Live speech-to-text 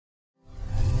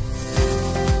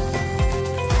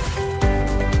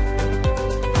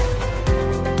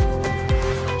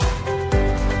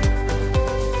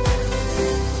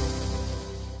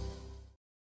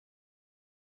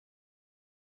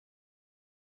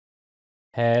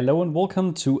Hello and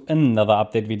welcome to another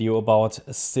update video about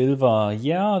silver.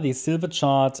 Yeah, the silver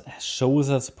chart shows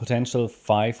us a potential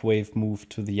 5-wave move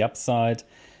to the upside.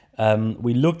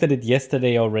 We looked at it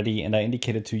yesterday already and I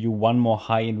indicated to you one more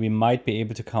high and we might be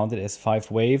able to count it as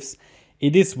 5 waves.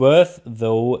 It is worth,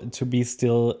 though, to be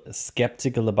still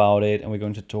skeptical about it, and we're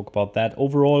going to talk about that.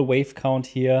 Overall wave count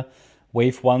here,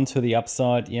 wave 1 to the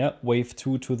upside, yeah, wave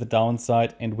 2 to the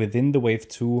downside, and within the wave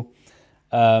 2,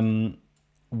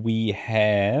 we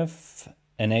have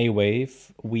an A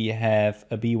wave, we have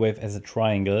a B wave as a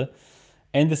triangle,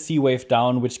 and the C wave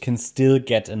down, which can still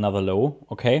get another low,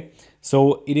 okay?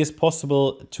 So it is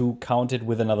possible to count it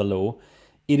with another low.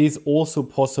 It is also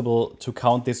possible to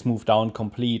count this move down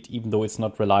complete, even though it's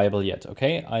not reliable yet,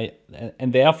 okay?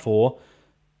 And therefore,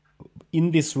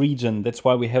 in this region, that's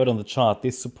why we have it on the chart,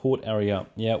 this support area,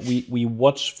 yeah, we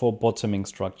watch for bottoming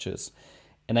structures.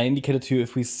 And I indicated to you,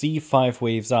 if we see 5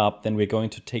 waves up, then we're going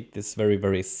to take this very,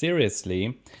 very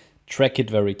seriously, track it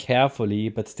very carefully,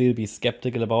 but still be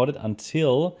skeptical about it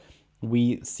until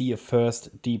we see a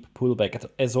first deep pullback.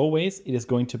 As always, it is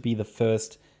going to be the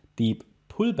first deep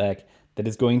pullback that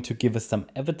is going to give us some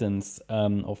evidence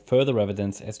or further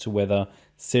evidence as to whether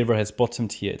silver has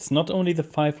bottomed here. It's not only the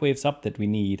 5 waves up that we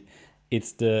need,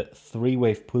 it's the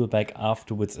 3-wave pullback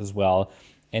afterwards as well.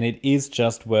 And it is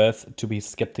just worth to be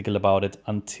skeptical about it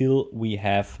until we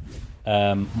have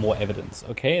more evidence.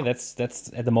 Okay, that's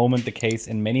at the moment the case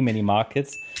in many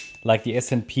markets. Like the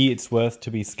S&P, it's worth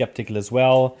to be skeptical as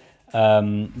well.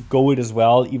 Gold as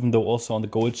well, even though also on the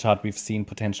gold chart we've seen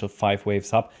potential 5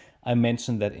 waves up. I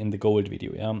mentioned that in the gold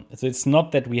video. Yeah, so it's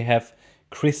not that we have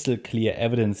crystal clear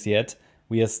evidence yet.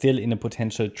 We are still in a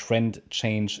potential trend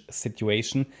change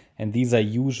situation, and these are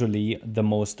usually the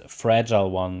most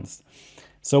fragile ones.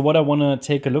 So what I want to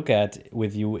take a look at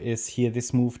with you is here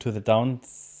this move to the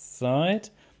downside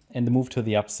and the move to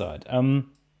the upside.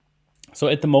 So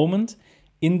at the moment,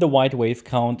 in the white wave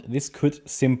count, this could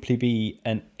simply be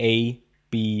an A,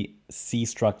 B, C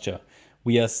structure.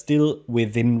 We are still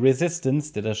within resistance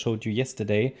that I showed you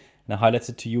yesterday, and I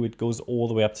highlighted to you it goes all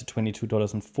the way up to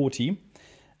 $22.40.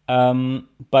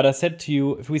 But I said to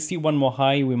you, if we see one more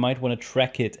high, we might want to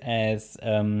track it as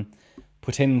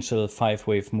potential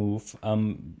 5-wave move.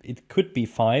 It could be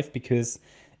 5 because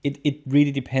it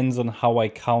really depends on how I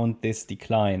count this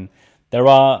decline. There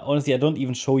are, honestly, I don't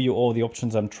even show you all the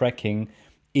options I'm tracking.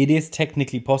 It is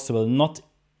technically possible, not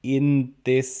in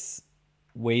this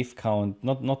wave count,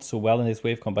 not so well in this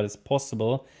wave count, but it's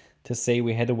possible to say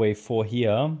we had a wave 4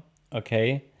 here,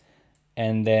 okay?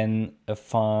 And then a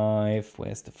 5,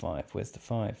 where's the 5? Where's the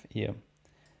 5? Here.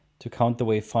 To count the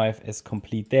wave 5 as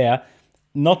complete there.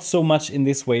 Not so much in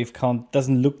this wave count,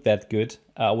 doesn't look that good.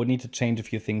 I would need to change a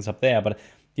few things up there, but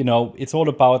you know, it's all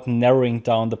about narrowing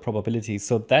down the probability.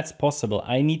 So that's possible.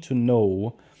 I need to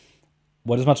know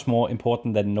what is much more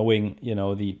important than knowing, you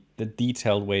know, the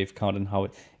detailed wave count and how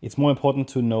it's more important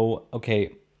to know,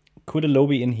 okay, could a low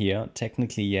be in here?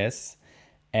 Technically, yes.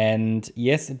 And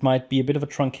yes, it might be a bit of a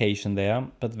truncation there,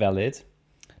 but valid.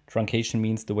 Truncation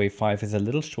means the wave 5 is a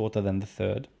little shorter than the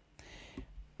third.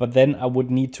 But then I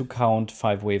would need to count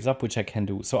 5 waves up, which I can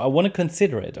do. So I want to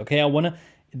consider it, okay? I want to,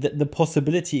 the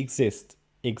possibility exists.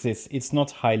 It's not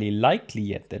highly likely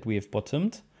yet that we have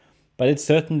bottomed, but it's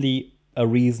certainly a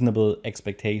reasonable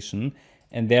expectation.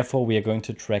 And therefore we are going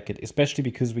to track it, especially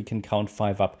because we can count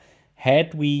 5 up.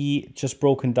 Had we just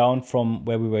broken down from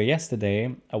where we were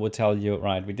yesterday, I would tell you,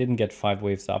 right, we didn't get 5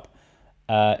 waves up.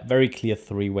 Very clear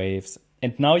 3 waves.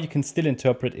 And now you can still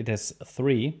interpret it as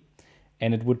 3.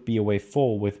 And it would be a wave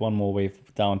 4 with one more wave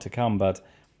down to come. But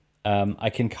I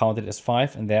can count it as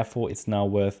 5. And therefore, it's now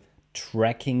worth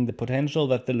tracking the potential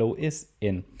that the low is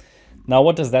in. Now,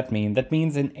 what does that mean? That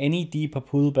means in any deeper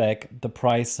pullback, the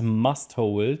price must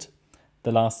hold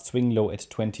the last swing low at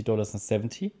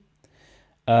 $20.70.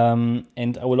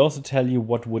 And I will also tell you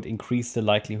what would increase the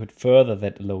likelihood further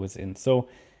that a low is in. So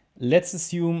let's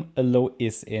assume a low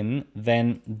is in,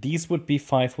 then these would be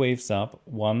 5 waves up.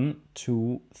 1,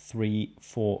 2, 3,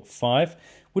 4, 5.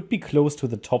 Would be close to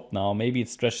the top now. Maybe it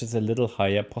stretches a little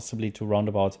higher, possibly to around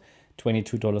about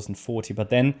 $22.40. But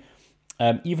then,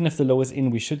 even if the low is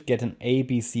in, we should get an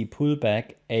ABC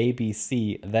pullback,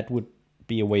 ABC. That would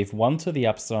be a wave 1 to the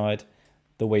upside,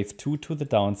 the wave 2 to the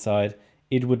downside.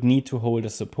 It would need to hold a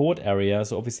support area,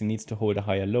 so obviously needs to hold a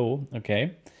higher low,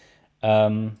 okay?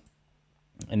 And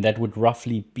that would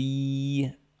roughly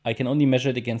be, I can only measure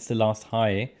it against the last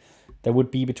high. That would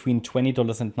be between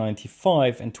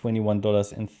 $20.95 and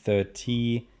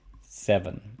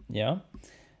 $21.37, yeah?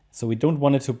 So we don't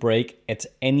want it to break at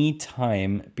any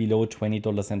time below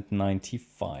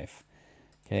 $20.95.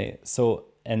 Okay, so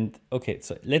And okay,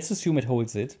 so let's assume it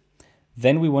holds it.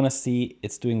 Then we want to see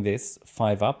it's doing this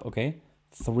 5 up, okay,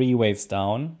 3 waves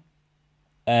down,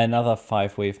 another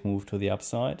 5 wave move to the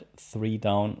upside, 3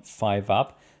 down, 5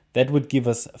 up. That would give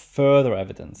us further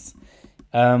evidence.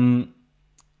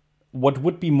 What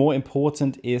would be more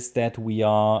important is that we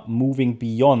are moving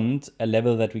beyond a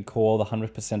level that we call the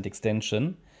 100%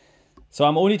 extension. So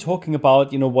I'm only talking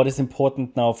about, what is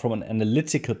important now from an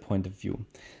analytical point of view.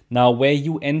 Now, where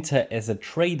you enter as a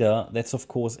trader, that's of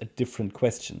course a different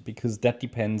question, because that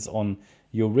depends on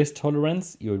your risk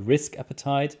tolerance, your risk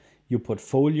appetite, your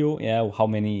portfolio. Yeah, how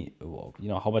many,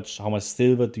 how much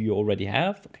silver do you already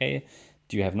have? Okay,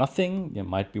 do you have nothing? It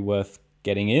might be worth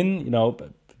getting in.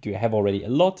 But do you have already a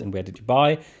lot, and where did you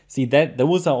buy? See,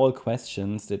 those are all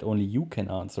questions that only you can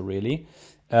answer, really.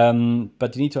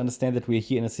 But you need to understand that we're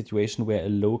here in a situation where a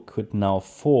low could now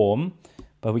form,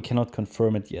 but we cannot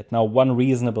confirm it yet. Now, one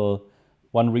reasonable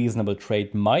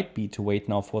trade might be to wait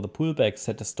now for the pullback,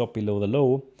 set a stop below the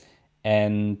low,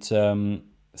 and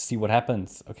see what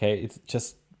happens. Okay, it's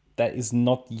just that is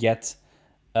not yet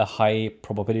a high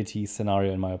probability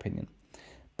scenario in my opinion.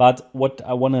 But what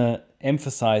I want to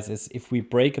emphasize is if we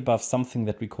break above something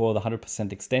that we call the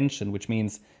 100% extension, which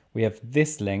means we have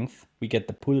this length, we get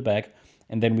the pullback,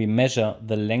 and then we measure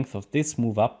the length of this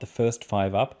move up, the first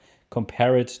 5 up,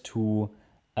 compare it to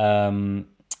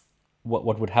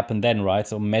what would happen then, right?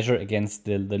 So measure against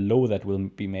the low that will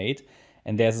be made.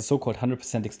 And there's a so-called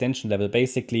 100% extension level,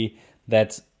 basically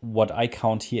that what I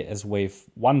count here as wave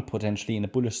 1 potentially in a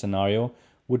bullish scenario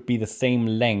would be the same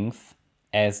length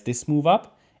as this move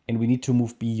up. And we need to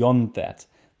move beyond that.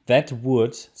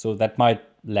 So that might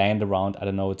land around, I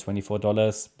don't know,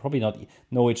 $24. Probably not.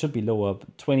 No, it should be lower.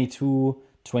 22,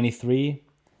 23.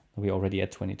 We're already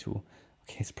at 22.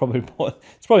 Okay, it's probably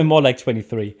more like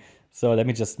 23. So let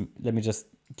me just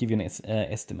give you an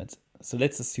estimate. So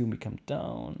let's assume we come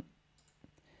down.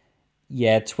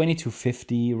 Yeah,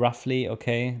 22.50 roughly.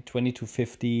 Okay,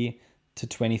 22.50 to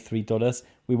 $23.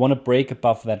 We want to break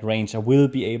above that range. I will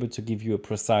be able to give you a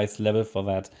precise level for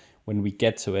that when we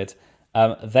get to it.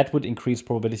 That would increase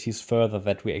probabilities further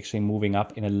that we're actually moving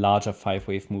up in a larger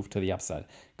 5-wave move to the upside,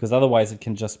 because otherwise it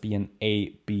can just be an A,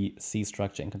 B, C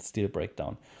structure and can still break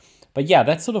down. But yeah,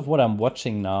 that's sort of what I'm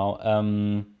watching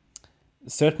now.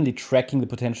 Certainly tracking the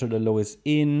potential the low is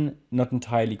in, not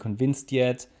entirely convinced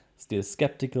yet, still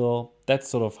skeptical. That's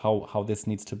sort of how this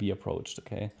needs to be approached,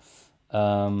 okay?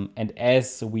 And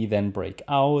as we then break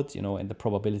out, and the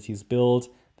probabilities build,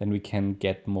 then we can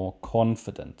get more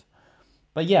confident.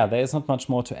 But yeah, there is not much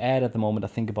more to add at the moment, I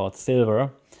think, about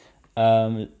silver.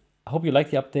 I hope you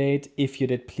liked the update. If you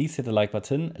did, please hit the like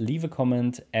button, leave a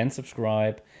comment and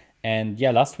subscribe. And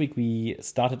yeah, last week we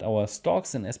started our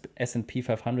stocks and S&P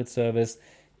 500 service.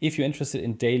 If you're interested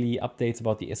in daily updates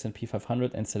about the S&P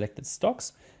 500 and selected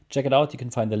stocks, check it out. You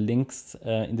can find the links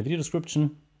in the video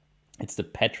description. It's the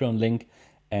Patreon link,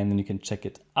 and then you can check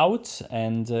it out.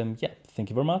 And yeah, thank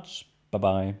you very much.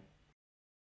 Bye-bye.